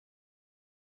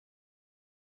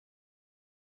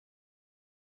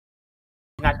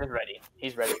is ready.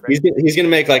 He's ready for it. He's gonna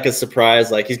make like a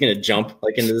surprise, like he's gonna jump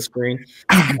like into the screen.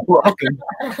 Welcome.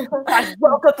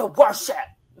 Welcome to worship.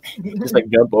 Just like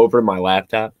jump over my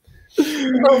laptop. We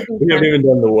haven't even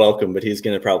done the welcome, but he's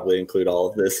going to probably include all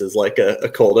of this as like a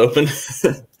cold open.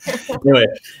 Anyway,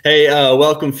 hey,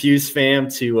 welcome Fuse fam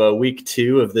to week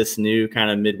 2 of this new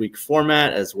kind of midweek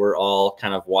format, as we're all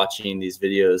kind of watching these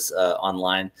videos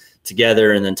online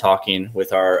together and then talking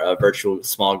with our virtual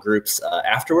small groups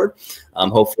afterward.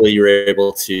 Hopefully you were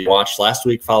able to watch last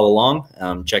week, follow along,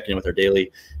 check in with our Daily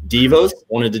Devos.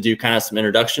 Wanted to do kind of some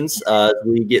introductions as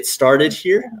we get started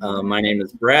here. My name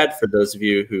is Brad. For those of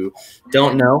you who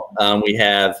don't know, we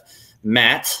have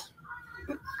Matt.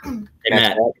 Hey,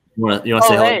 Matt, you want to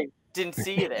say hello? Hey, didn't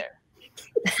see you there.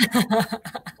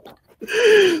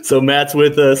 So Matt's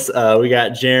with us. We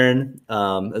got Jaren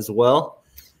as well.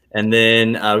 And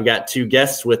then we got 2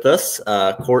 guests with us,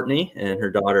 Courtney and her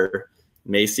daughter,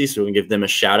 Macy. So we can give them a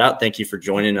shout out. Thank you for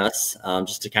joining us.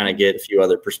 Just to kind of get a few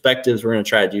other perspectives. We're going to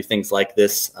try to do things like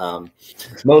this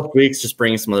most weeks, just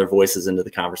bringing some other voices into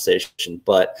the conversation.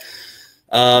 But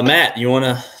Matt, you want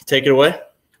to take it away?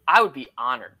 I would be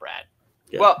honored, Brad.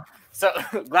 Good. Well, so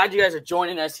glad you guys are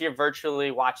joining us here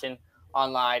virtually, watching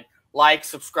online. Like,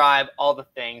 subscribe, all the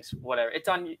things, whatever.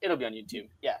 It'll be on YouTube.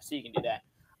 Yeah, so you can do that.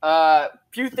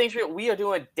 Few things we are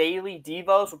doing Daily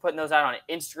Devos. We're putting those out on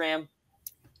Instagram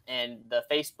and the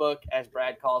Facebook, as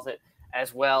Brad calls it,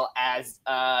 as well as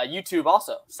YouTube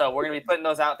also. So we're going to be putting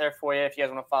those out there for you if you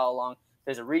guys want to follow along.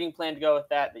 There's a reading plan to go with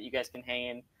that you guys can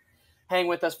hang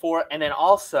with us for. And then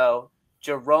also,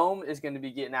 Jerome is going to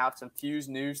be getting out some Fuse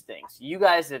News things. You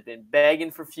guys have been begging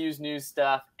for Fuse News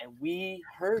stuff, and we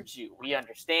heard you. We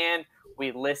understand.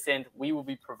 We listened. We will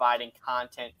be providing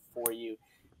content for you.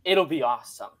 It'll be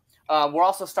awesome. We're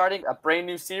also starting a brand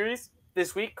new series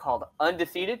this week called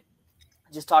Undefeated,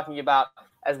 just talking about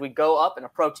as we go up and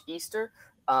approach Easter,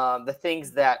 the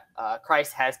things that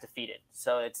Christ has defeated.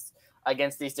 So it's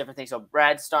against these different things. So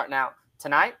Brad's starting out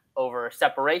tonight over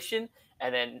separation,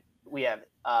 and then we have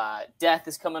death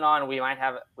is coming on. We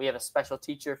have a special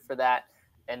teacher for that,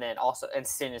 and then also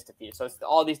sin is defeated. So it's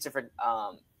all these different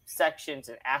sections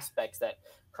and aspects that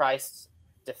Christ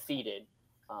defeated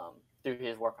through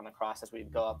his work on the cross as we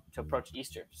go up to approach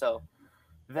Easter. So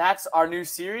that's our new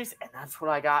series, and that's what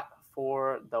I got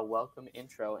for the welcome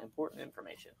intro, important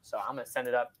information. So I'm going to send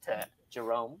it up to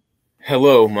Jerome.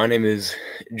 Hello, my name is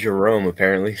Jerome,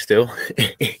 apparently, still.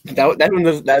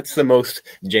 That's the most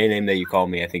J name that you call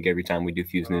me, I think, every time we do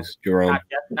Fuse News. Jerome.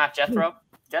 Not Jethro?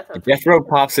 Jethro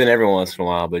pops in every once in a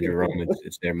while, but Jerome,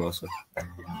 it's there mostly.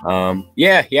 I'm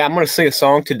going to sing a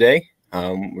song today.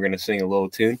 We're going to sing a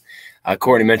little tune.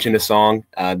 Courtney mentioned a song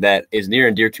that is near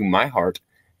and dear to my heart,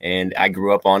 and I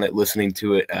grew up on it, listening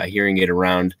to it, hearing it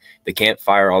around the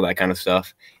campfire, all that kind of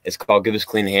stuff. It's called Give Us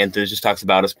Clean Hands. It just talks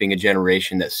about us being a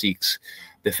generation that seeks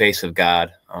the face of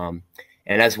God. And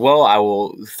as well, I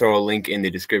will throw a link in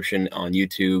the description on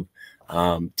YouTube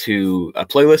to a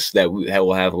playlist that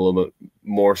will have a little bit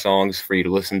more songs for you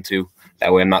to listen to.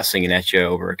 That way I'm not singing at you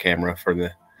over a camera for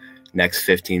the next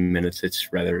 15 minutes. It's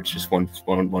just one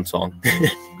song.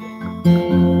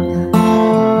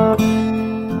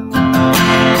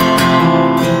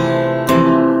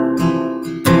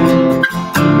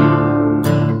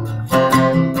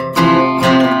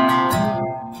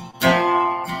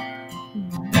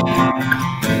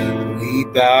 We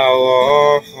bow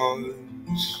our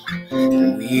hearts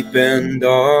and we bend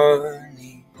our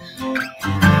knees.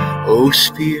 Oh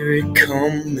Spirit,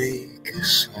 come make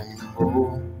us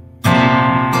humble.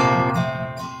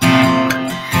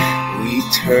 We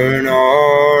turn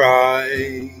our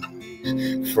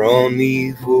eyes from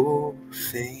evil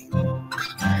things.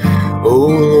 Oh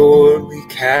Lord, we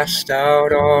cast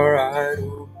out our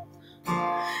idols.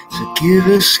 So give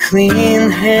us clean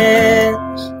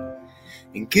hands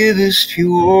and give us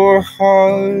pure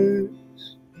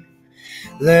hearts.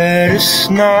 Let us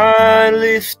not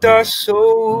lift our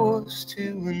souls to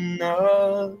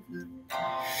another.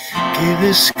 Give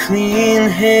us clean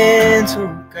hands,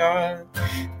 oh God.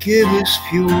 Give us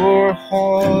pure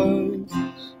hearts.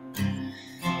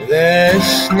 Let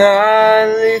us not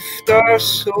lift our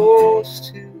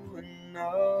souls to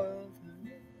another.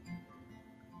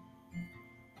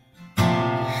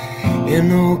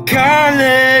 And oh God,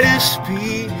 let us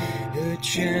be a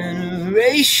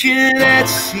generation that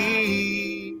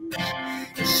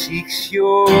seeks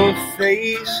your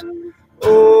face,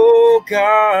 oh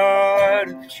God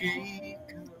of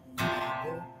Jacob.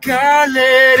 Oh God,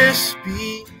 let us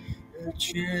be a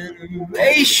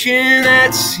generation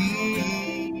that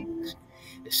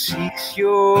seeks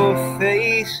your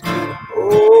face,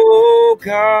 oh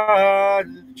God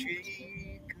of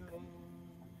Jacob.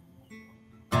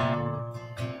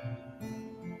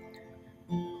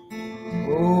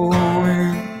 Oh,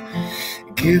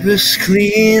 and give us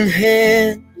clean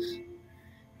hands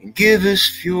and give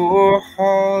us pure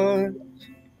hearts.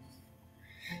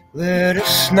 Let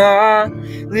us not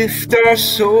lift our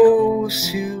souls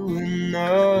to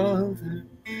another.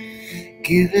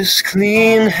 Give us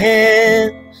clean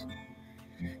hands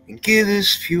and give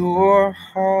us pure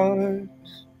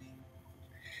hearts.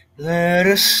 Let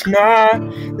us not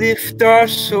lift our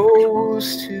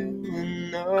souls to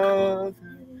another.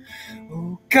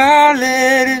 Oh God,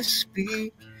 let us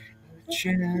be a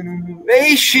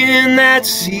generation that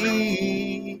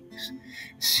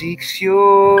seeks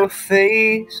your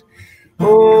face.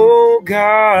 Oh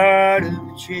God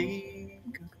of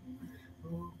Jacob,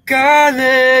 oh God,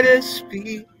 let us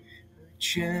be a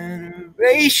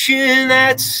generation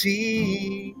that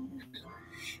seeks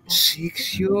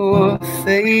your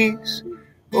face.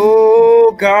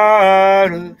 Oh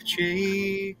God of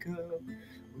Jacob,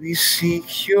 we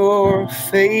seek your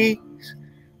face.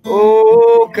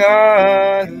 Oh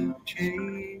God of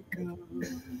Jacob.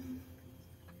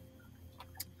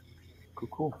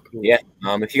 Cool. Yeah.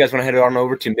 If you guys want to head on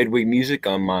over to Midweek Music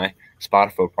on my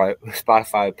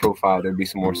Spotify profile, there'll be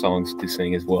some more songs to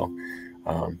sing as well.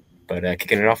 But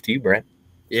kicking it off to you, Brett.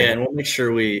 Yeah, and we'll make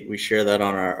sure we share that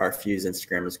on our Fuse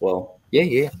Instagram as well.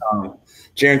 Yeah.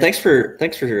 Jaron, thanks for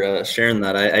sharing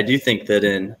that. I do think that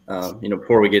in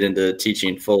before we get into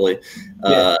teaching fully,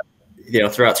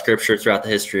 throughout Scripture, throughout the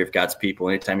history of God's people,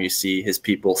 anytime you see His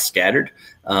people scattered,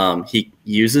 He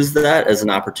uses that as an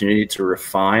opportunity to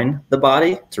refine the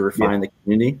body, to refine the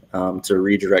community, to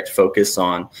redirect focus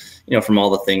on, from all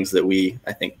the things that we,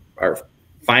 I think,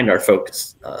 find our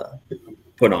focus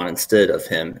put on instead of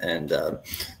Him. And so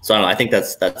I don't know, I think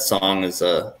that song is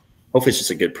hopefully it's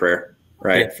just a good prayer,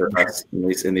 right, for us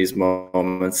in these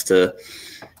moments to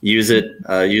use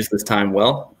this time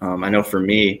well. I know for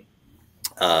me,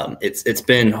 it's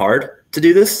been hard to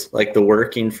do this, like the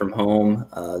working from home,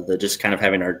 the just kind of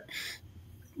having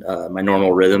my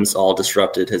normal rhythms all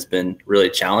disrupted has been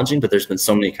really challenging, but there's been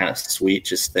so many kind of sweet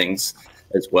just things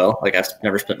as well. Like I've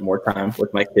never spent more time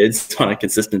with my kids on a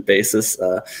consistent basis.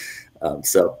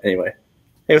 So anyway,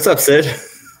 hey, what's up, Sid?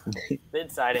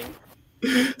 Sid sighting.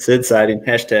 Sid sighting.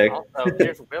 Hashtag. Also,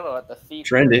 here's Willow at the feet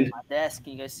trending. My desk.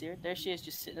 Can you guys see her? There she is,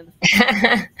 just sitting at the feet.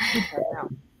 Right now.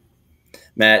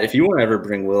 Matt, if you want to ever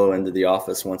bring Willow into the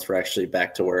office once we're actually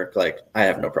back to work, like I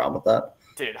have no problem with that.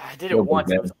 Dude, I did it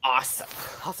once. It was awesome.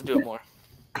 I'll have to do it more.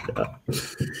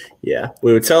 Yeah,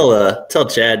 we would tell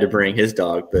Chad to bring his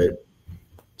dog, but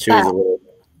Chewy's a little.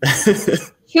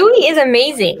 Chewy is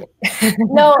amazing.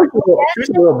 No, Chewy's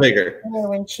a little bigger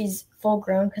when she's full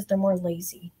grown because they're more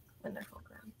lazy when they're full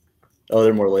grown. Oh,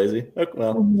 they're more lazy. Okay,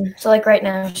 well, so like right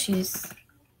now she's.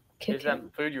 Here's that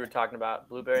food you were talking about,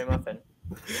 blueberry muffin.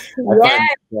 I find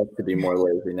myself to be more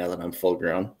lazy now that I'm full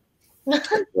grown.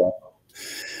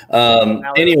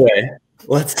 Anyway,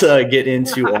 let's get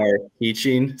into our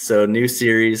teaching. So, new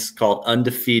series called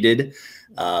Undefeated.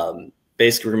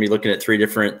 Basically, we're going to be looking at 3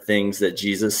 different things that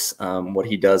Jesus, what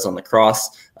He does on the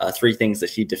cross, 3 things that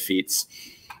He defeats.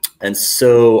 And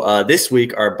so this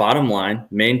week, our bottom line,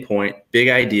 main point, big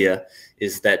idea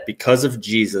is that because of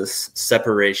Jesus,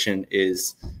 separation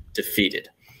is defeated.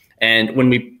 And when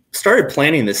we started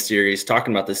planning this series,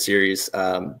 talking about this series,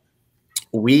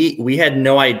 we had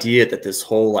no idea that this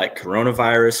whole like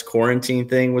coronavirus quarantine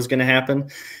thing was going to happen.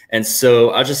 And so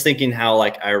I was just thinking how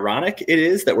like ironic it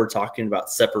is that we're talking about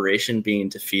separation being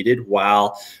defeated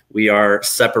while we are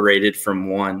separated from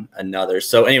one another.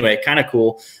 So anyway, kind of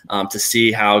cool to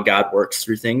see how God works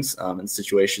through things in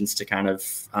situations to kind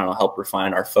of, help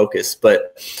refine our focus.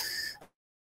 But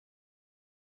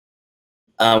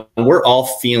we're all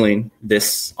feeling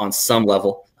this on some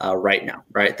level right now,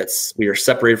 right? We are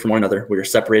separated from one another. We are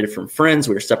separated from friends.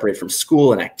 We are separated from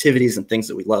school and activities and things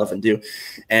that we love and do.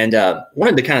 And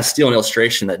wanted to kind of steal an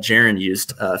illustration that Jaron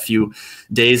used a few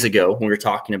days ago when we were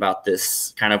talking about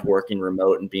this kind of working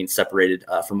remote and being separated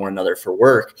from one another for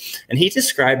work. And he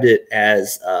described it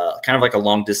as kind of like a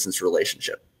long distance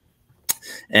relationship.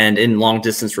 And in long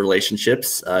distance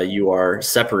relationships, you are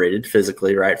separated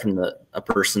physically, right, from a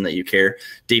person that you care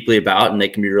deeply about, and they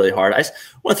can be really hard. I just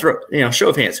want to throw, show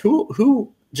of hands,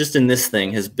 who just in this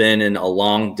thing has been in a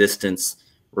long distance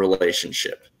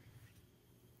relationship?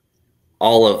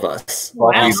 All of us.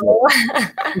 Wow.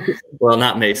 Well,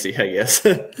 not Macy, I guess.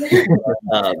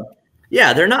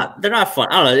 Yeah, they're not fun.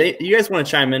 I don't know. You guys want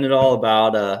to chime in at all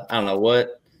about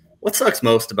what sucks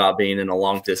most about being in a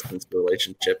long distance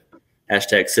relationship?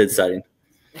 Hashtag Sid sighting.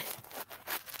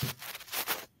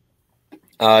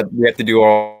 We have to do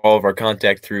all of our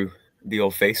contact through the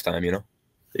old FaceTime,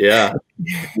 Yeah.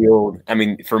 The old, I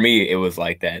mean, for me, it was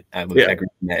like that. I grew up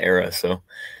in that era, so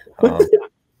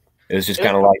it was just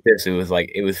kind of like this. It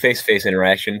was face-to-face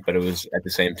interaction, but it was at the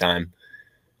same time.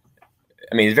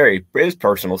 I mean, it was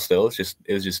personal still. It's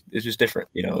just different.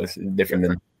 You know, it's different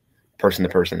than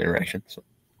person-to-person interaction. So.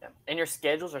 And your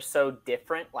schedules are so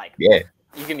different. Like, yeah,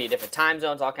 you can be different time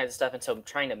zones, all kinds of stuff, and so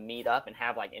trying to meet up and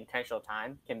have like intentional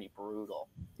time can be brutal.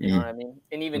 You know what I mean?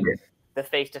 And even the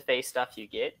face-to-face stuff you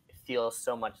get feels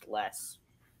so much less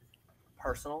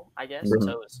personal, I guess. Mm-hmm.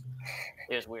 So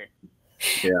it was weird.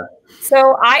 Yeah.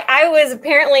 So I was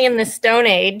apparently in the Stone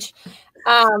Age.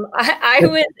 I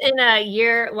was in a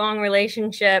year-long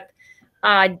relationship,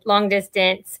 long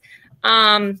distance,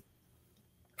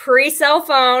 pre-cell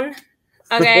phone.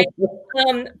 Okay.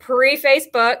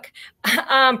 Pre-Facebook.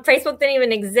 Facebook didn't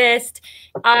even exist.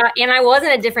 And I was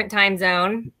in a different time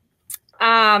zone.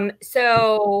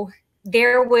 So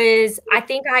there was, I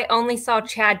think I only saw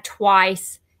Chad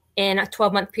twice in a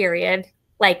 12-month period,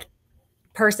 like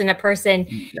person to person.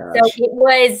 Gosh. So it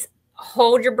was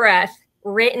hold your breath,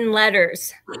 written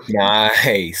letters.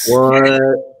 Nice. What?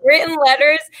 Written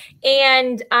letters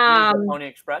and Pony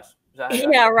Express.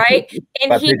 Yeah, right.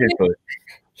 And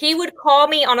he would call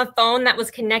me on a phone that was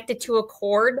connected to a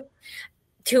cord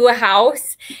to a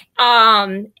house.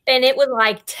 And it was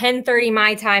like 10:30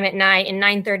 my time at night and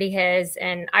 9:30 his.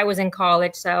 And I was in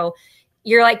college. So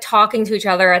you're like talking to each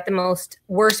other at the most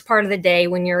worst part of the day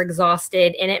when you're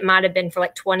exhausted. And it might have been for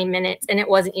like 20 minutes and it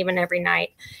wasn't even every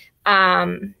night.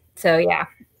 So yeah.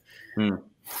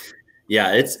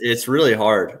 Yeah, it's really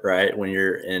hard, right? When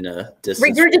you're in a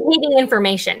distance. Regurgitating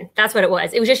information. That's what it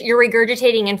was. It was just you're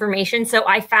regurgitating information. So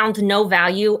I found no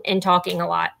value in talking a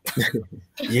lot.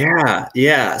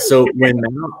 Yeah. So when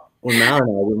Mal and I,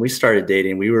 when we started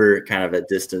dating, we were kind of at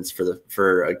distance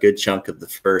for a good chunk of the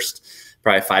first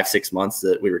probably 5-6 months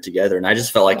that we were together. And I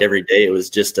just felt like every day it was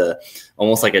just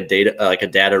almost like a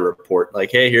data report. Like,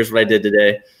 hey, here's what I did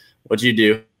today. What'd you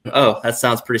do? Oh, that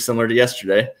sounds pretty similar to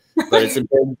yesterday. But it's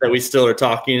important that we still are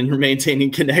talking and maintaining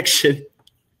connection.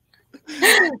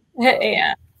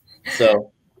 Yeah.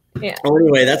 So, yeah. Well,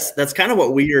 anyway, that's kind of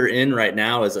what we are in right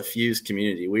now as a Fuse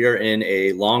community. We are in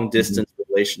a long distance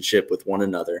relationship with one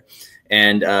another.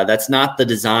 And that's not the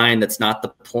design. That's not the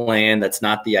plan. That's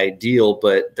not the ideal.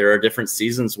 But there are different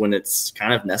seasons when it's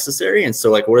kind of necessary. And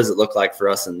so, like, what does it look like for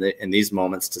us in these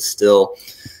moments to still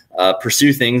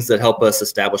pursue things that help us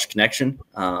establish connection,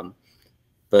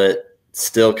 but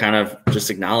still kind of just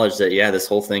acknowledge that, yeah, this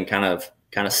whole thing kind of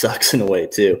sucks in a way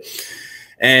too.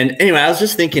 And anyway, I was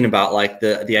just thinking about like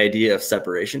the idea of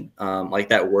separation. Like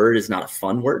that word is not a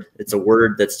fun word. It's a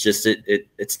word that's just,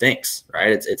 it stinks,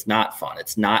 right? It's not fun.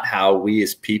 It's not how we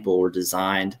as people were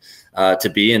designed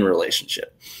to be in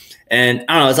relationship. And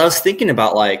I don't know, as I was thinking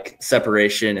about like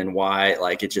separation and why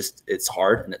like it's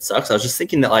hard and it sucks, I was just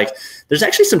thinking that like there's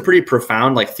actually some pretty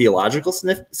profound like theological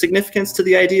significance to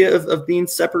the idea of being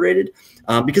separated.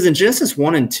 Because in Genesis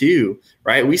 1 and 2,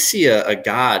 right, we see a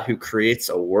God who creates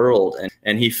a world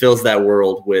and he fills that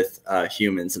world with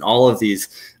humans and all of these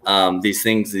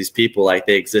things, these people, like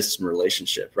they exist in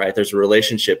relationship, right? There's a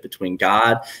relationship between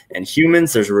God and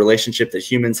humans. There's a relationship that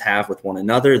humans have with one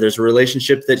another. There's a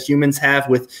relationship that humans have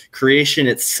with creation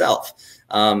itself.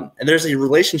 And there's a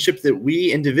relationship that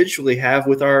we individually have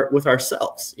with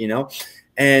ourselves, you know?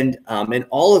 And in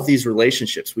all of these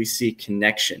relationships, we see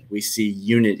connection, we see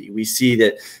unity, we see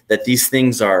that these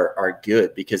things are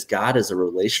good because God is a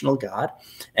relational God,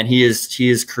 and He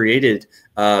has created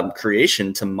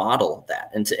creation to model that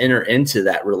and to enter into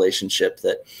that relationship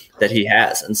that He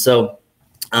has. And so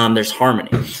there's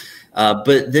harmony.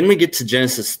 But then we get to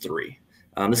Genesis 3.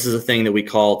 This is a thing that we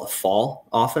call the fall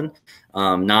often.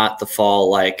 Not the fall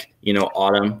like, you know,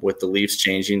 autumn with the leaves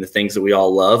changing, the things that we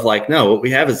all love. Like, no, what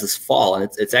we have is this fall. And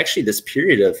it's actually this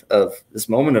period of this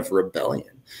moment of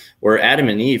rebellion where Adam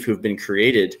and Eve, who've been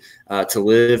created to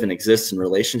live and exist in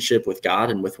relationship with God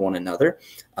and with one another,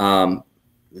 God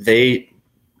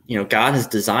has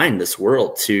designed this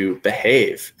world to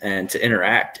behave and to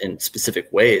interact in specific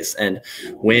ways. And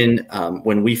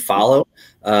when we follow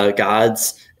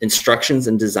God's instructions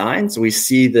and designs, we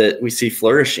see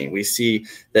flourishing. We see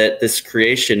that this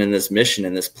creation and this mission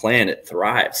and this plan, it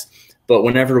thrives. But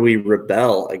whenever we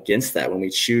rebel against that, when we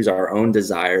choose our own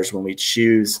desires, when we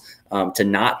choose to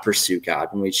not pursue God,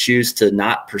 when we choose to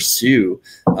not pursue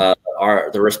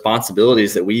the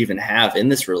responsibilities that we even have in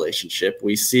this relationship,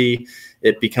 we see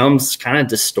it becomes kind of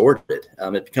distorted.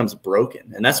 It becomes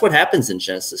broken. And that's what happens in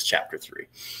Genesis chapter 3,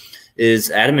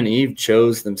 is Adam and Eve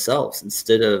chose themselves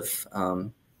instead of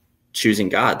choosing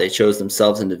God. They chose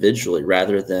themselves individually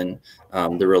rather than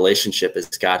the relationship as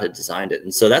God had designed it.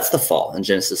 And so that's the fall in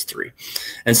Genesis 3.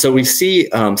 And so we see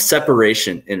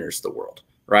separation enters the world,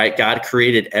 right? God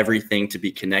created everything to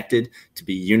be connected, to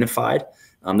be unified.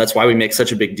 That's why we make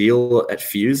such a big deal at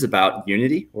Fuse about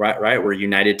unity, right? We're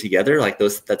united together. Like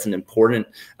that's an important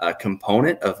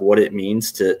component of what it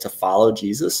means to follow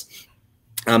Jesus.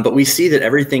 But we see that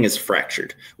everything is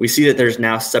fractured. We see that there's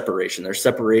now separation. There's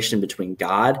separation between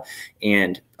God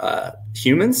and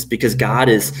humans, because God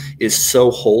is so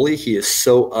holy. He is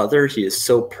so other. He is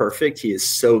so perfect. He is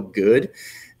so good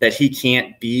that he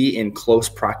can't be in close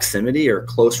proximity or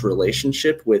close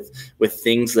relationship with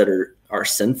things that are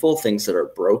sinful, things that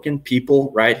are broken,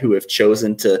 people, right, who have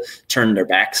chosen to turn their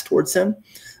backs towards him.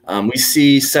 We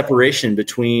see separation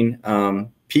between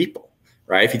people.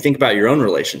 Right? If you think about your own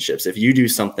relationships, if you do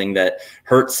something that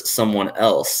hurts someone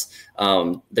else,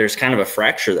 there's kind of a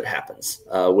fracture that happens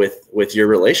with your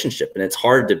relationship, and it's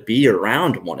hard to be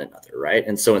around one another, right?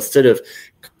 And so instead of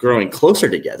growing closer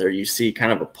together, you see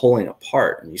kind of a pulling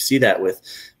apart, and you see that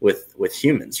with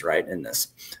humans, right? In this,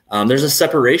 there's a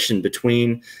separation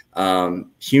between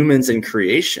humans and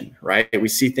creation, right? We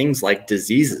see things like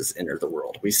diseases enter the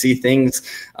world. We see things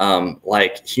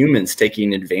like humans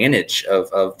taking advantage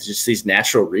of just these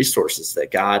natural resources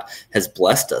that God has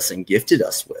blessed us and gifted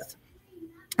us with.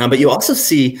 But you also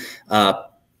see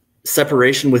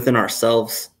separation within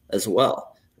ourselves as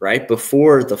well, right?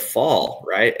 Before the fall,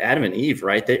 right? Adam and Eve,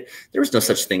 right? There was no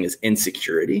such thing as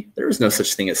insecurity. There was no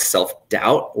such thing as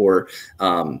self-doubt or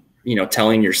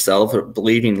telling yourself or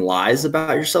believing lies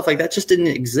about yourself. Like that just didn't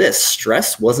exist.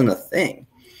 Stress wasn't a thing.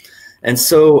 And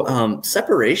so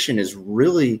separation is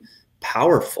really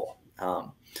powerful.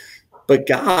 But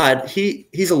God,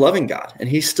 he's a loving God, and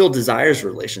he still desires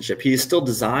relationship. He still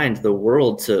designed the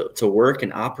world to work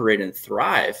and operate and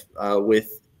thrive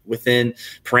within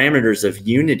parameters of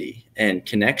unity and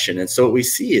connection. And so what we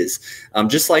see is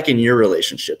just like in your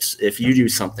relationships, if you do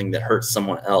something that hurts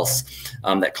someone else,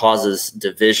 that causes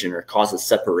division or causes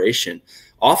separation,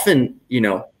 often,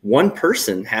 one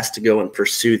person has to go and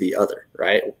pursue the other,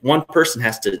 right? One person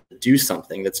has to do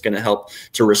something that's going to help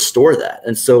to restore that.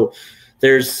 And so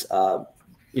there's,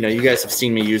 you guys have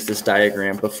seen me use this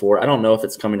diagram before. I don't know if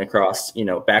it's coming across,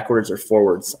 backwards or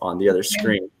forwards on the other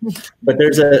screen, but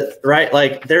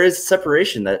there is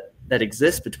separation that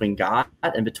exists between God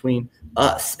and between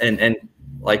us. And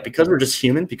like, because we're just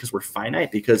human, because we're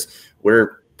finite, because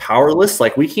we're powerless,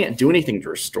 like we can't do anything to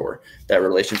restore that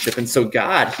relationship. And so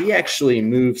God, he actually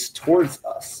moves towards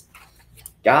us.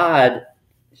 God,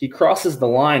 he crosses the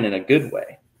line in a good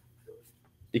way,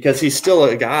 because he's still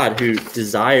a God who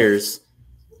desires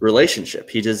relationship.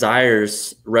 He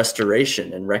desires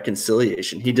restoration and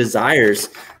reconciliation. He desires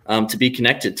to be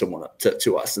connected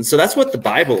to us. And so that's what the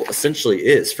Bible essentially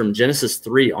is. From Genesis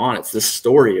 3 on, it's this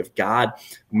story of God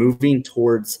moving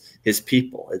towards his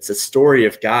people. It's a story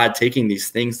of God taking these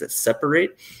things that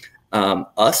separate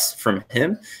us from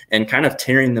him and kind of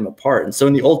tearing them apart. And so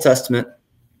in the Old Testament,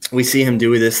 we see him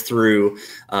do this through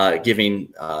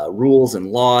giving rules and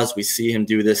laws. We see him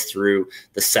do this through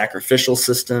the sacrificial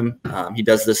system. He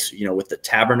does this, with the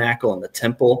tabernacle and the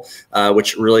temple,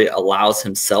 which really allows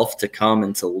himself to come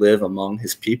and to live among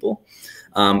his people.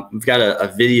 We've got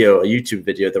a YouTube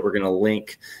video that we're going to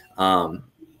link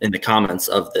in the comments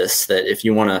of this, that if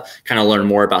you want to kind of learn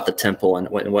more about the temple and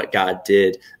what God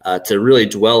did to really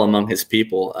dwell among his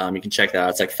people, you can check that out.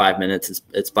 It's like 5 minutes.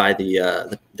 It's by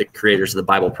the creators of the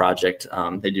Bible Project.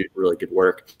 They do really good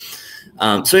work.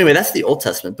 So anyway, that's the Old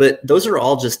Testament, but those are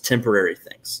all just temporary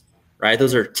things, right?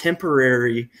 Those are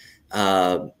temporary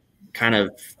kind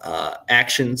of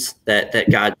actions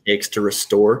that God takes to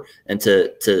restore and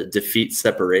to defeat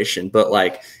separation. But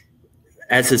like,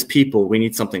 as his people, we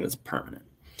need something that's permanent.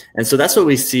 And so that's what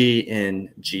we see in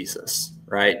Jesus,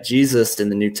 right? Jesus in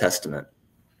the New Testament,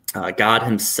 God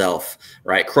himself,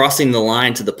 right? Crossing the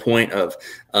line to the point of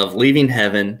leaving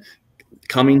heaven,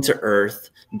 coming to earth,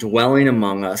 dwelling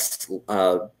among us,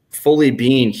 fully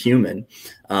being human,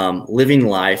 living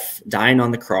life, dying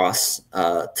on the cross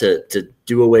to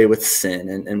do away with sin.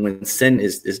 And when sin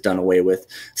is done away with,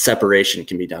 separation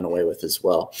can be done away with as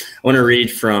well. I want to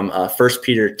read from 1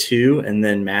 Peter 2 and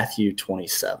then Matthew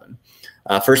 27.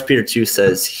 1 Peter 2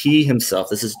 says, he himself,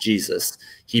 this is Jesus,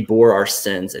 he bore our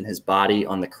sins in his body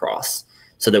on the cross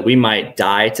so that we might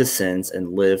die to sins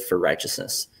and live for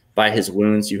righteousness. By his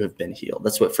wounds you have been healed.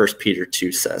 That's what 1 Peter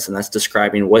 2 says. And that's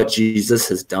describing what Jesus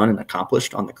has done and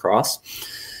accomplished on the cross.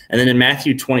 And then in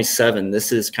Matthew 27,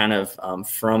 this is kind of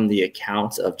from the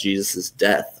account of Jesus's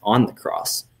death on the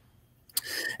cross.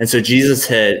 And so Jesus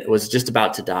was just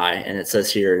about to die. And it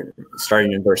says here,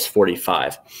 starting in verse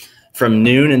 45, from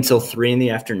noon until 3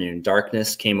 p.m,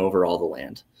 darkness came over all the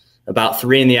land. About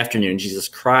 3 p.m, Jesus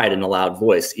cried in a loud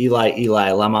voice, Eli,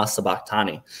 Eli, lama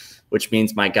sabachthani, which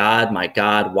means, my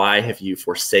God, why have you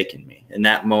forsaken me? In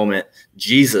that moment,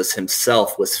 Jesus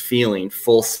himself was feeling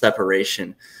full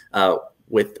separation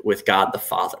with God the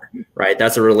Father, right?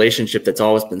 That's a relationship that's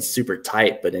always been super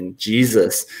tight, but in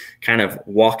Jesus kind of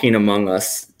walking among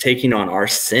us, taking on our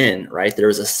sin, right? There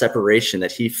was a separation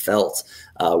that he felt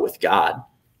with God.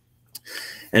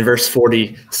 And verse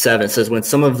 47 says, when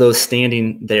some of those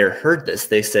standing there heard this,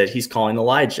 they said, he's calling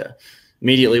Elijah.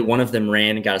 Immediately, one of them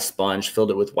ran and got a sponge,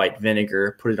 filled it with white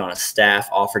vinegar, put it on a staff,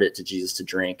 offered it to Jesus to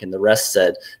drink. And the rest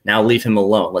said, now leave him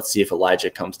alone. Let's see if Elijah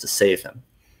comes to save him.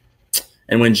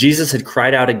 And when Jesus had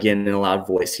cried out again in a loud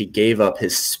voice, he gave up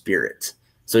his spirit.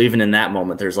 So even in that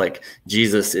moment, there's like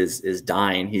Jesus is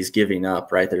dying. He's giving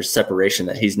up, right? There's separation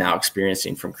that he's now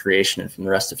experiencing from creation and from the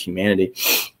rest of humanity.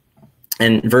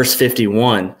 And verse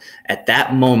 51, at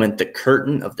that moment, the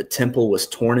curtain of the temple was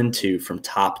torn in two from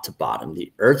top to bottom.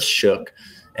 The earth shook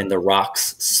and the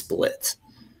rocks split.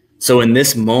 So in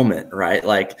this moment, right,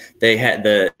 like they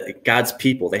had God's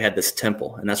people, they had this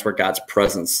temple, and that's where God's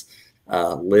presence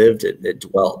lived, it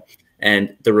dwelt.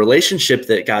 And the relationship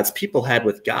that God's people had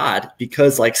with God,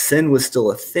 because like sin was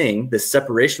still a thing, this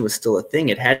separation was still a thing,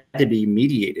 it had to be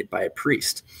mediated by a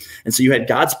priest. And so you had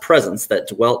God's presence that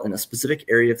dwelt in a specific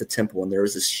area of the temple, and there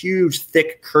was this huge,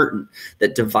 thick curtain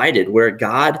that divided where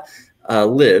God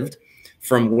lived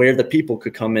from where the people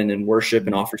could come in and worship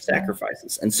and offer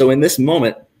sacrifices. And so in this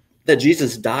moment that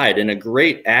Jesus died, in a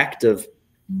great act of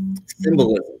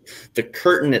symbolism, the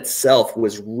curtain itself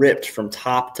was ripped from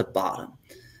top to bottom.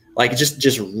 Like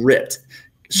just ripped,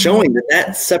 showing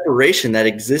that separation that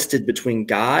existed between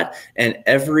God and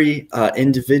every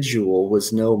individual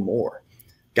was no more.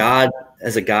 God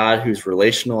as a God who's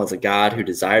relational, as a God who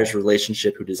desires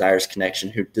relationship, who desires connection,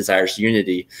 who desires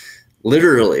unity,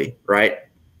 literally, right,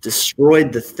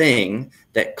 destroyed the thing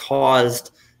that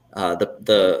caused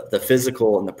the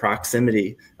physical and the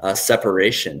proximity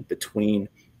separation between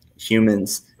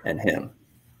humans and him.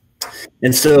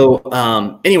 And so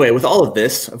anyway, with all of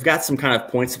this, I've got some kind of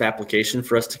points of application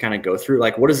for us to kind of go through.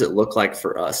 Like, what does it look like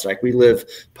for us? Like, we live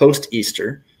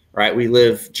post-Easter, right?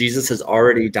 Jesus has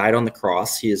already died on the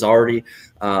cross. He has already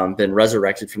been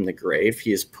resurrected from the grave. He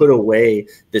has put away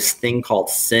this thing called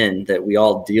sin that we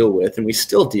all deal with, and we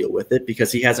still deal with it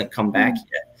because he hasn't come back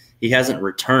yet. He hasn't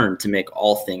returned to make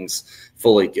all things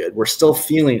fully good. We're still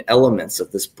feeling elements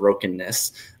of this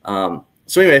brokenness.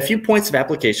 So anyway, a few points of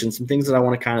application, some things that I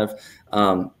want to kind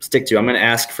of stick to. I'm going to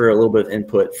ask for a little bit of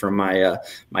input from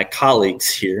my colleagues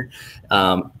here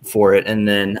for it. And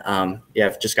then,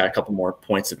 I've just got a couple more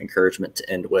points of encouragement to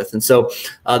end with. And so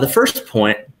the first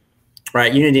point,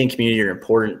 right, unity and community are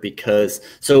important because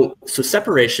so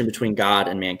separation between God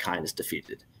and mankind is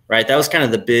defeated. Right. That was kind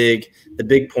of the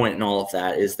big point in all of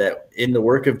that, is that in the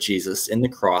work of Jesus, in the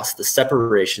cross, the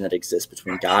separation that exists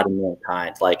between God and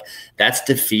mankind, like, that's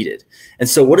defeated. And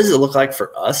so what does it look like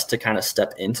for us to kind of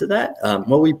step into that?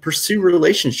 Well, we pursue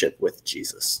relationship with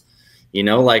Jesus. You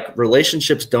know, like,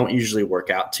 relationships don't usually work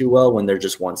out too well when they're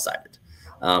just one-sided.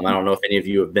 I don't know if any of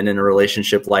you have been in a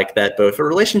relationship like that, but if a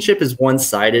relationship is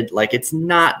one-sided, like, it's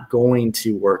not going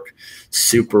to work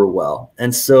super well.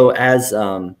 And so as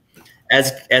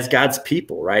God's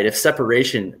people, right, if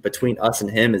separation between us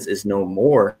and him is no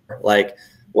more, like,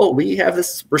 well, we have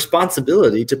this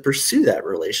responsibility to pursue that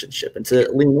relationship and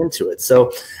to lean into it. So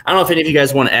I don't know if any of you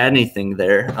guys want to add anything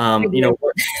there.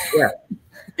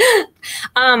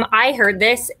 I heard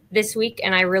this week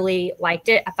and I really liked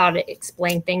it. I thought it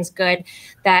explained things good,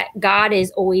 that God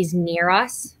is always near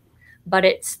us, but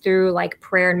it's through like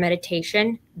prayer and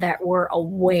meditation that we're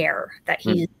aware that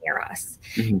he's near us.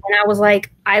 Mm-hmm. And I was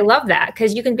like, I love that,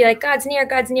 because you can be like, God's near,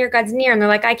 God's near, God's near. And they're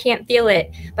like, I can't feel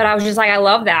it. But I was just like, I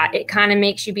love that. It kind of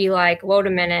makes you be like, wait a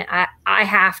minute, I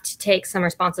have to take some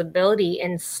responsibility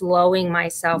in slowing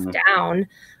myself down,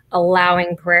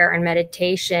 allowing prayer and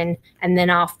meditation, and then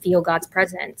I'll feel God's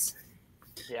presence.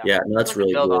 Yeah, that's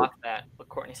really build good. off that what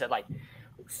Courtney said. Like,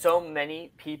 so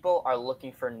many people are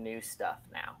looking for new stuff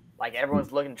now. Like,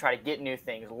 everyone's looking to try to get new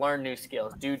things, learn new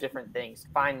skills, do different things,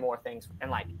 find more things. And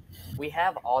like, we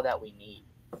have all that we need,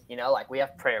 you know, like, we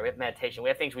have prayer, we have meditation, we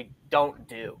have things we don't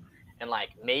do. And like,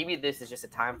 maybe this is just a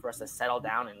time for us to settle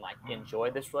down and like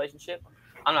enjoy this relationship.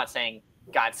 I'm not saying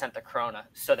God sent the corona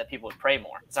so that people would pray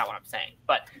more. That's not what I'm saying.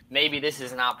 But maybe this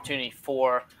is an opportunity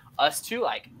for us to,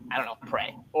 like, I don't know,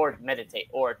 pray or meditate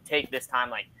or take this time,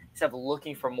 like, instead of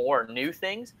looking for more new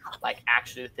things, like,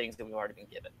 actually the things that we've already been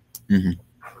given. Mm-hmm.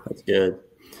 That's good.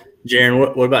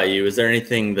 Jaron, what about you? Is there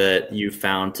anything that you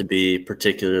found to be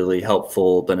particularly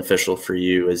helpful, beneficial for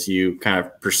you as you kind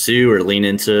of pursue or lean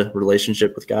into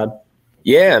relationship with God?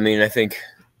 Yeah, I mean, I think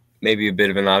maybe a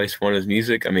bit of an obvious one is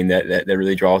music. I mean, that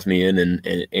really draws me in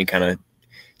and kind of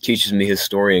teaches me his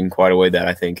story in quite a way that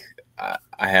I think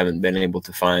I haven't been able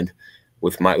to find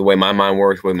with the way my mind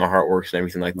works, the way my heart works, and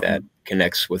everything like that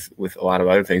connects with a lot of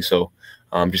other things. So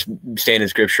just staying in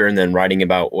Scripture and then writing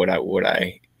about what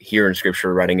I hear in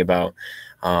Scripture, writing about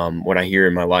what I hear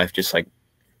in my life, just like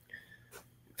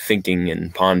thinking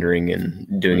and pondering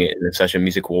and doing it in such a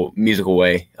musical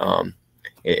way.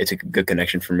 It's a good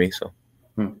connection for me. So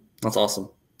that's awesome.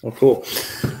 Well, cool.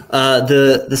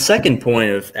 The second point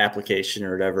of application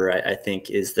or whatever I think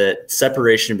is that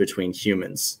separation between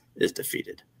humans is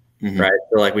defeated. Right.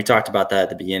 So like we talked about that at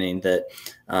the beginning that,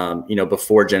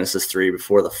 before Genesis 3,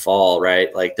 before the fall,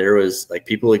 right. Like there was like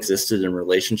people existed in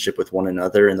relationship with one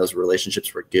another and those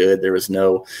relationships were good. There was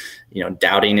no,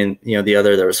 doubting in, the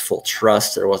other, there was full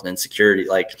trust. There wasn't insecurity.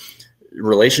 Like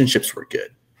relationships were good.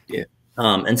 Yeah.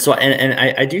 And so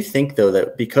I do think though,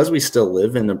 that because we still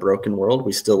live in a broken world,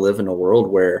 we still live in a world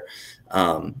where,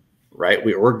 right.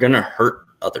 We're going to hurt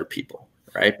other people,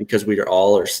 right. Because we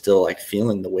all are still like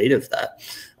feeling the weight of that.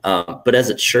 But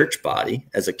as a church body,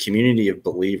 as a community of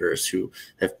believers who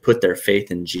have put their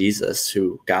faith in Jesus,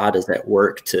 who God is at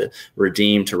work to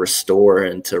redeem, to restore,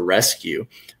 and to rescue,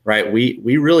 right? We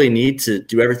really need to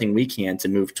do everything we can to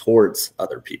move towards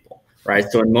other people, right?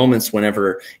 So in moments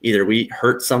whenever either we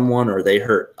hurt someone or they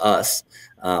hurt us,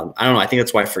 I don't know. I think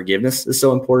that's why forgiveness is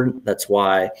so important. That's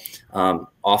why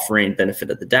offering benefit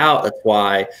of the doubt. That's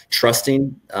why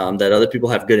trusting that other people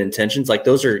have good intentions. Like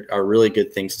those are really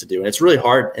good things to do. And it's really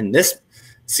hard in this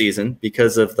season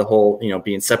because of the whole,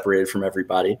 being separated from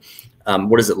everybody.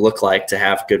 What does it look like to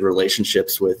have good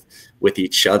relationships with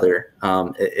each other?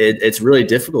 It's really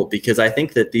difficult because I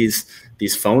think that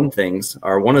these phone things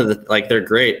are one of the, like, they're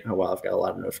great. Oh, wow. I've got a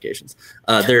lot of notifications.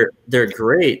 They're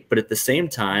great. But at the same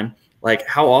time, like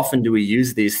how often do we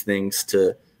use these things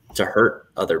to hurt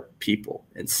other people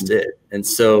instead? And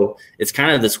so it's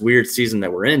kind of this weird season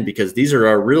that we're in because these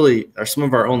are some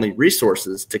of our only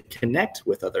resources to connect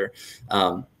with other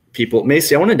people.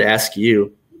 Macy, I wanted to ask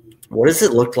you, what does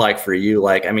it look like for you?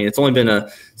 Like, I mean, it's been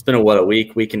a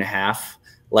week and a half.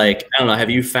 Like, I don't know,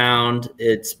 have you found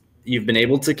you've been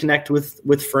able to connect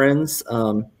with friends?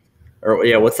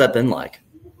 What's that been like?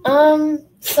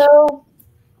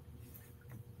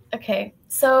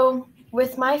 So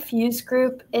with my Fuse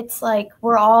group, it's like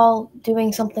we're all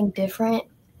doing something different,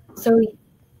 so we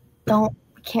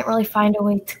can't really find a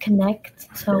way to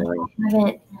connect. So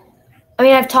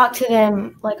I've talked to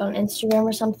them like on Instagram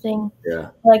or something. Yeah.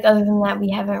 Like other than that, we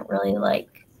haven't really like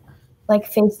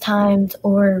FaceTimed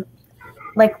or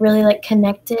like really like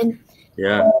connected.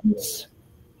 Yeah. And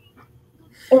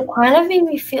it kind of made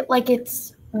me feel like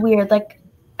it's weird. Like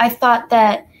I thought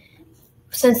that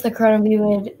since the corona we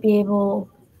would be able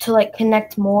to like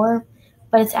connect more,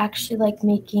 but it's actually like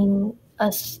making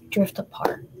us drift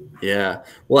apart. Yeah.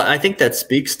 Well, I think that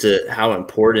speaks to how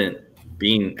important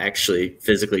being actually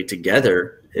physically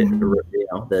together,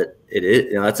 that it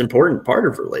is, that's an important part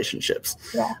of relationships.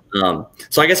 Yeah.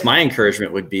 So I guess my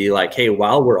encouragement would be like, hey,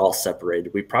 while we're all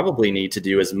separated, we probably need to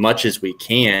do as much as we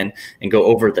can and go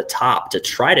over the top to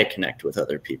try to connect with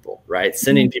other people, right?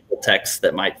 Sending people texts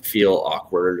that might feel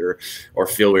awkward or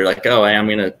feel weird, like, oh,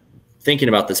 I'm thinking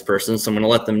about this person, so I'm going to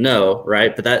let them know,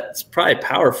 right? But that's probably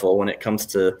powerful when it comes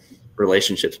to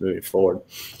relationships moving forward.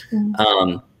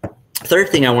 Third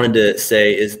thing I wanted to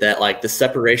say is that like the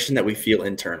separation that we feel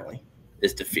internally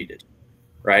is defeated,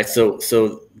 right? So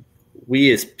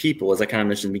we as people, as I kind of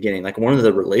mentioned in the beginning, like one of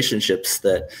the relationships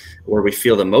where we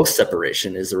feel the most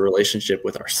separation is the relationship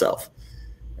with ourselves.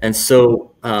 And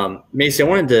so, Macy, I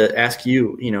wanted to ask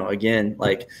you, again,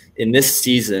 like in this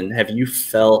season, have you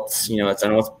felt,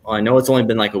 I know it's only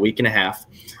been like a week and a half,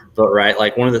 but right,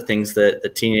 like one of the things that the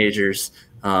teenagers,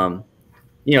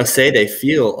 say they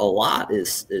feel a lot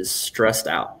is stressed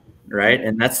out, right?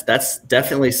 And that's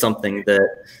definitely something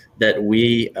that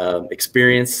we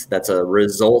experience. That's a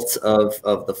result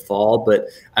of the fall. But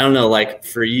I don't know, like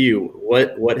for you,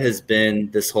 what has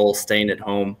been this whole staying at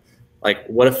home? Like,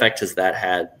 what effect has that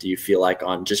had, do you feel like,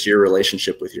 on just your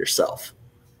relationship with yourself?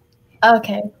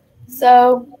 Okay.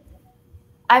 So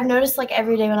I've noticed like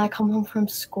every day when I come home from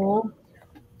school,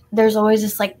 there's always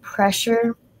this like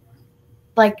pressure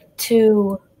like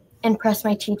to impress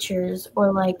my teachers,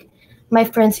 or like my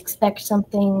friends expect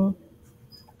something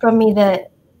from me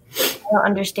that I don't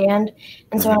understand.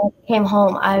 And so when I came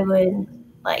home, I would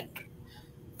like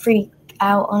freak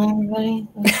out on everybody.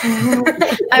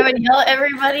 I would yell at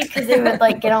everybody because they would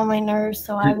like get on my nerves.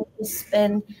 So I would just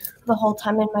spend the whole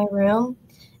time in my room.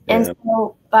 Yeah. And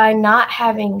so by not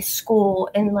having school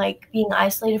and like being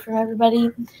isolated from everybody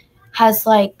has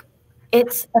like,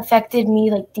 it's affected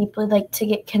me like deeply, like to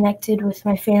get connected with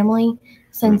my family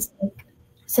since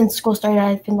school started.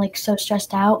 I've been like so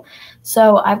stressed out.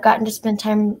 So I've gotten to spend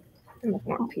time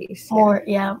more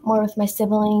with my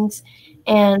siblings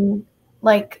and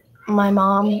like my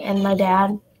mom and my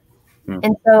dad.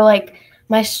 And so like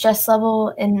my stress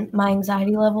level and my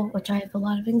anxiety level, which I have a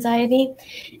lot of anxiety,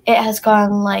 it has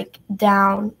gone like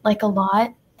down like a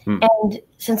lot. And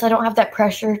since I don't have that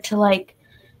pressure to like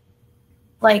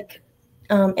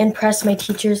impress my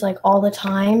teachers like all the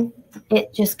time,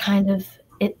 it just kind of,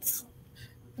 it's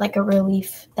like a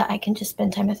relief that I can just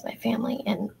spend time with my family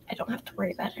and I don't have to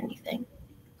worry about anything.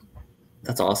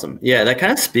 That's awesome. Yeah, that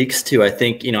kind of speaks to, I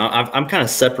think, you know, I'm kind of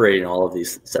separating all of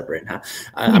these,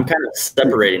 I'm kind of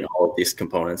separating all of these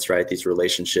components, right? These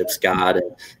relationships, God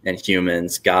and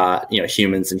humans, God, you know,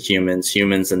 humans and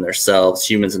humans and themselves,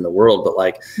 humans in the world. But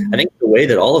like, I think the way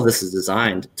that all of this is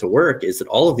designed to work is that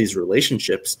all of these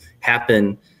relationships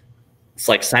happen, it's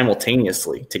like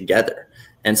simultaneously together.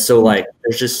 And so like,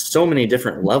 there's just so many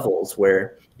different levels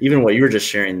where even what you were just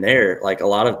sharing there, like a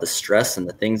lot of the stress and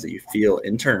the things that you feel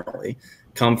internally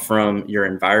come from your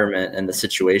environment and the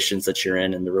situations that you're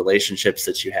in and the relationships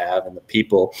that you have and the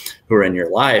people who are in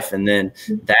your life. And then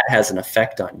that has an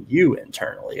effect on you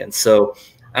internally. And so,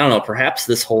 I don't know, perhaps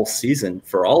this whole season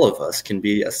for all of us can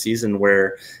be a season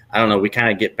where, I don't know, we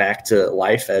kind of get back to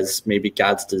life as maybe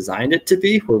God's designed it to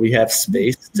be, where we have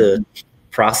space to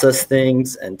process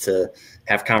things and to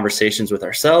have conversations with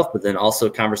ourselves, but then also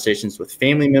conversations with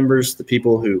family members, the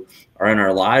people who are in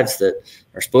our lives that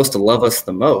are supposed to love us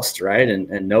the most, right?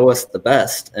 And know us the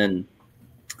best. And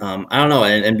I don't know,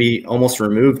 and be almost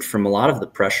removed from a lot of the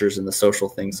pressures and the social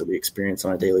things that we experience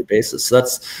on a daily basis. So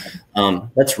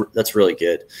that's really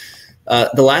good.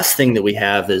 The last thing that we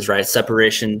have is, right,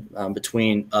 separation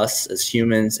between us as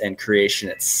humans and creation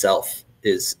itself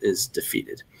is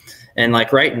defeated. And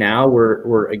like right now,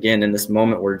 we're again in this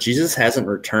moment where Jesus hasn't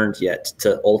returned yet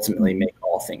to ultimately make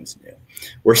all things new.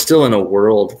 We're still in a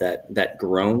world that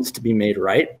groans to be made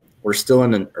right. We're still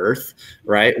in an earth,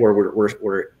 right, where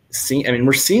we're seeing. I mean,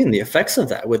 we're seeing the effects of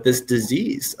that with this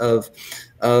disease of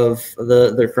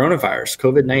the coronavirus,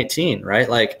 COVID-19, right?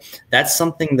 Like that's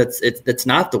something that's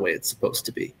not the way it's supposed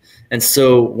to be. And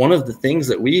so one of the things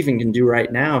that we even can do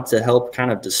right now to help kind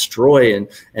of destroy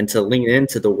and to lean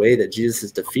into the way that Jesus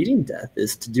is defeating death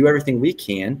is to do everything we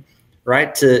can,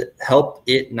 right, to help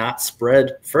it not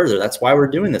spread further. That's why we're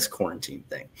doing this quarantine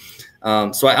thing.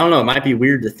 So I don't know, it might be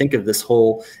weird to think of this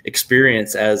whole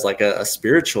experience as like a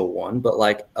spiritual one, but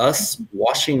like us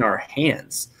washing our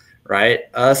hands, right?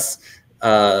 Us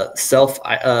social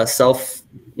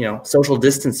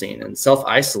distancing and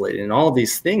self-isolating and all of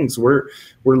these things, we're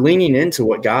leaning into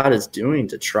what God is doing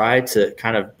to try to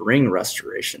kind of bring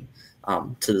restoration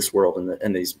to this world in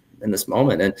this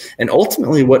moment. And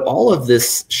ultimately what all of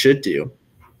this should do,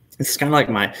 this is kind of like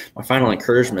my final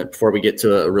encouragement before we get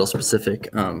to a real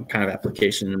specific kind of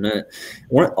application in a minute.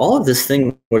 All of this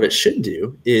thing, what it should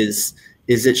do is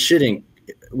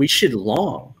we should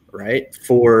long, right,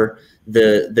 for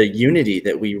the unity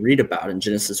that we read about in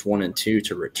Genesis 1 and 2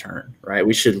 to return, right?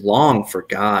 We should long for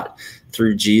God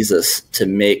through Jesus to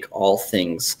make all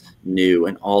things new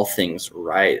and all things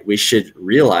right. We should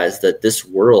realize that this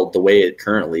world, the way it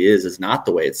currently is not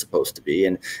the way it's supposed to be.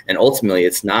 And ultimately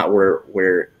it's not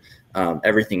where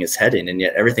everything is heading. And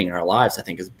yet everything in our lives, I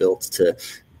think, is built to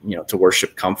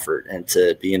worship comfort and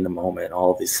to be in the moment,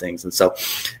 all of these things. And so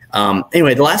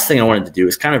anyway, the last thing I wanted to do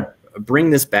is kind of bring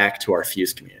this back to our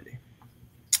Fuse community.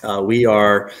 We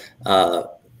are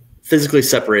physically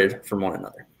separated from one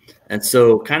another. And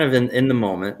so kind of in the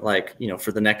moment, like,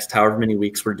 for the next however many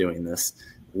weeks we're doing this,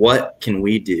 what can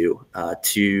we do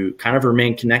to kind of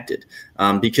remain connected?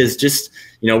 Because just,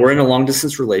 we're in a long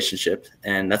distance relationship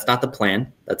and that's not the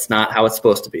plan. That's not how it's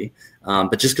supposed to be.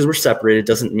 But just because we're separated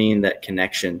doesn't mean that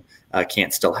connection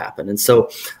can't still happen. And so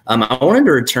I wanted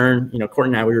to return,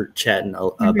 Courtney and I, we were chatting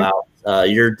about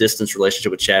your distance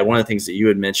relationship with Chad. One of the things that you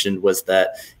had mentioned was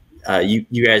that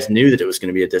you guys knew that it was going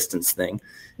to be a distance thing.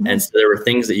 And so there were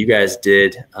things that you guys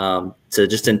did to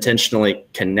just intentionally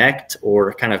connect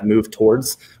or kind of move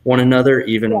towards one another,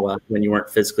 even when you weren't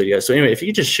physically together. So anyway, if you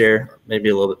could just share maybe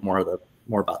a little bit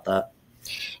more about that.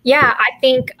 Yeah, I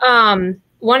think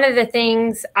one of the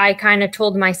things I kind of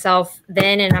told myself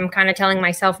then, and I'm kind of telling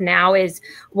myself now, is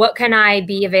what can I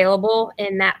be available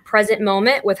in that present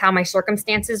moment with how my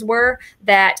circumstances were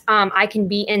that I can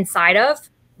be inside of,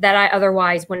 that I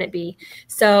otherwise wouldn't be.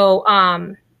 So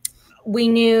we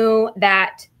knew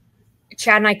that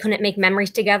Chad and I couldn't make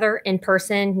memories together in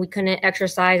person. We couldn't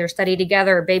exercise or study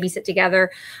together or babysit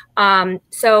together.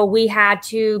 So we had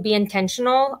to be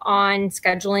intentional on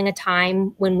scheduling a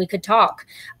time when we could talk.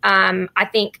 I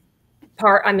think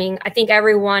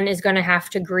everyone is going to have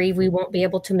to grieve. We won't be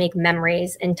able to make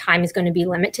memories and time is going to be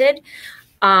limited.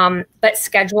 But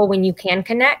schedule when you can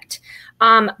connect.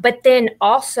 But then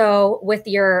also with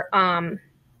your,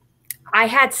 I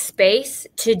had space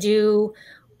to do,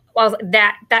 well,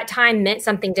 that time meant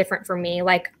something different for me.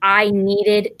 Like I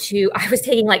was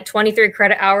taking like 23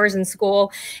 credit hours in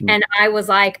school. And I was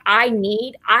like, I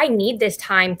need this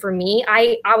time for me.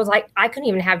 I was like, I couldn't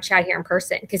even have Chad here in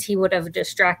person because he would have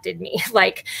distracted me.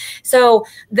 Like, so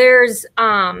there's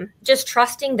just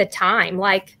trusting the time.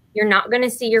 Like you're not going to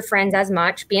see your friends as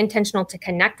much, be intentional to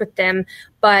connect with them.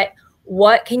 But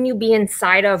what can you be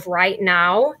inside of right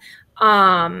now?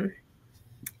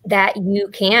 That you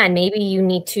can, maybe you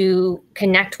need to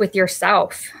connect with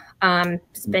yourself,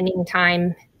 spending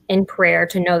time in prayer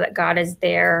to know that God is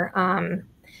there.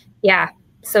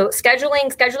 So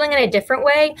scheduling in a different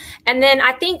way. And then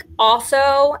I think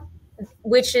also,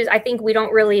 which is, I think we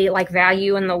don't really like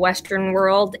value in the Western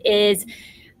world is,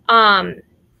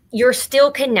 you're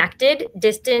still connected.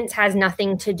 Distance has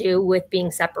nothing to do with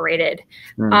being separated.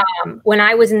 When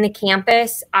I was in the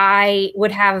campus, I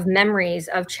would have memories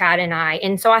of Chad and I.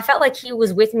 And so I felt like he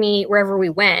was with me wherever we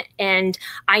went. And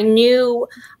I knew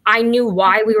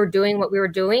why we were doing what we were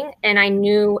doing. And I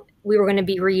knew we were going to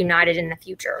be reunited in the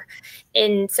future.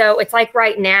 And so it's like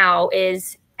right now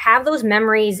is have those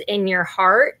memories in your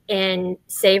heart and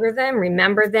savor them,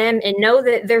 remember them, and know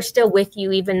that they're still with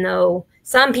you, even though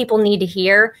some people need to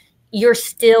hear you're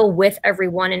still with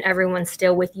everyone and everyone's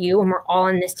still with you and we're all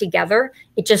in this together.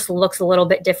 It just looks a little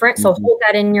bit different. So hold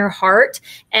that in your heart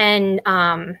and,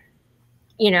 not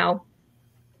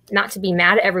to be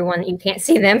mad at everyone that you can't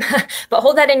see them, but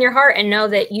hold that in your heart and know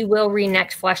that you will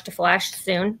reconnect flesh to flesh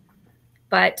soon.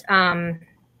 But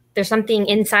there's something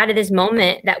inside of this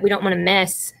moment that we don't want to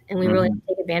miss and we really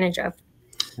take advantage of.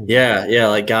 Yeah.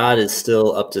 Like God is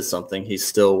still up to something. He's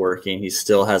still working. He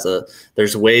still has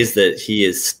there's ways that he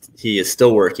is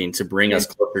still working to bring us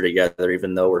closer together,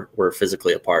 even though we're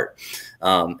physically apart.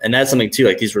 And that's something too,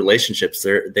 like these relationships,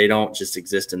 they don't just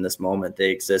exist in this moment.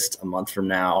 They exist a month from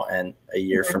now and a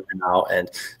year from now. And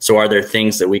so are there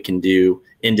things that we can do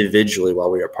individually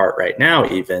while we are apart right now,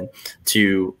 even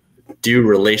to do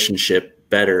relationship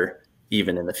better,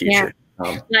 even in the future?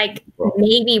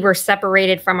 Maybe we're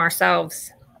separated from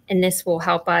ourselves and this will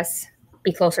help us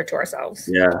be closer to ourselves.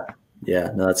 Yeah,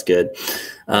 no, that's good.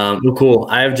 Well, cool.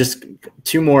 I have just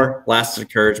two more last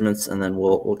encouragements and then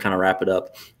we'll kind of wrap it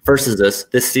up. First is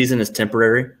this season is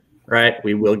temporary, right?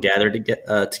 We will gather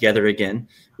together again.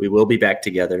 We will be back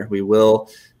together. We will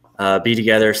be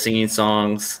together singing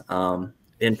songs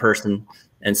in person.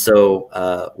 And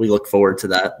so we look forward to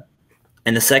that.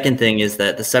 And the second thing is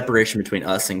that the separation between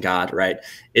us and God, right?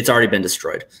 It's already been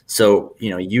destroyed. So,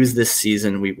 use this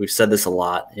season. We've said this a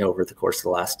lot over the course of the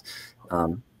last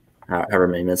however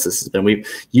many minutes this has been. We've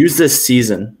used this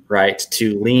season, right,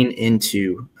 to lean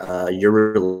into your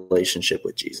relationship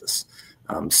with Jesus.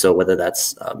 So whether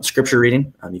that's scripture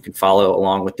reading, you can follow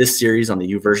along with this series on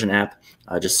the YouVersion app.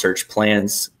 Just search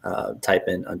plans, type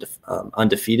in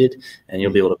undefeated, and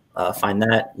you'll be able to find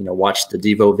that. Watch the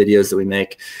Devo videos that we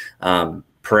make.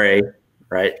 Pray,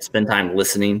 right? Spend time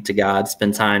listening to God.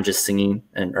 Spend time just singing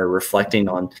or reflecting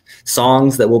on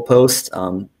songs that we'll post.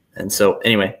 And so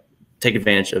anyway, take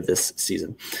advantage of this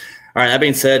season. All right. That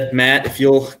being said, Matt, if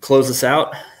you'll close us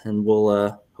out, and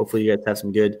we'll hopefully you guys have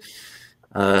some good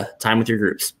time with your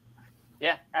groups.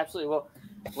 Yeah, absolutely. Well,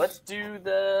 let's do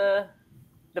the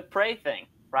pray thing,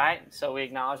 right? So we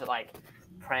acknowledge that like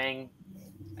praying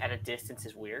at a distance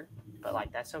is weird, but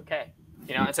like that's okay,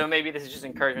 And so maybe this is just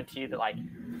encouragement to you that like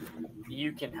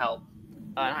you can help,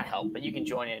 not help, but you can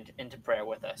join into prayer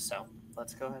with us. So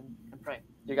let's go ahead and pray.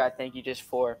 Dear God, thank you just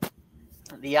for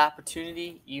the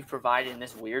opportunity you've provided in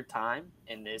this weird time,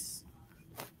 in this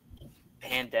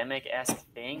pandemic-esque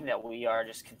thing that we are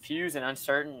just confused and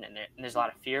uncertain, and there's a lot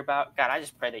of fear about. God, I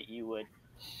just pray that you would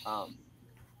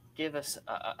give us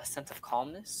a sense of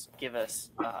calmness, give us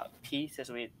peace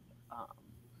as we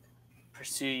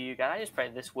pursue you. God, I just pray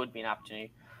this would be an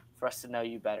opportunity for us to know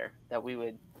you better, that we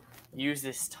would use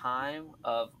this time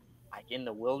of like in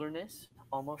the wilderness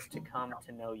almost to come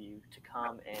to know you, to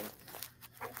come and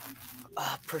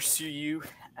pursue you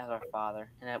as our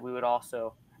Father, and that we would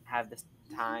also have this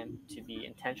time to be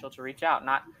intentional to reach out,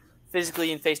 not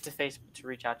physically and face to face, to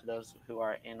reach out to those who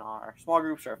are in our small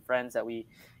groups or friends that we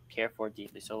care for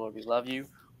deeply. So, Lord, we love you.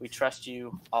 We trust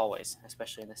you always,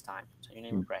 especially in this time. So, in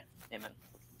your name we pray. Amen.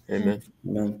 Amen.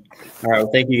 Amen. All right.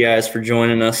 Well, thank you guys for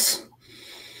joining us.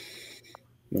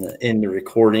 I'm going to end the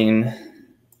recording.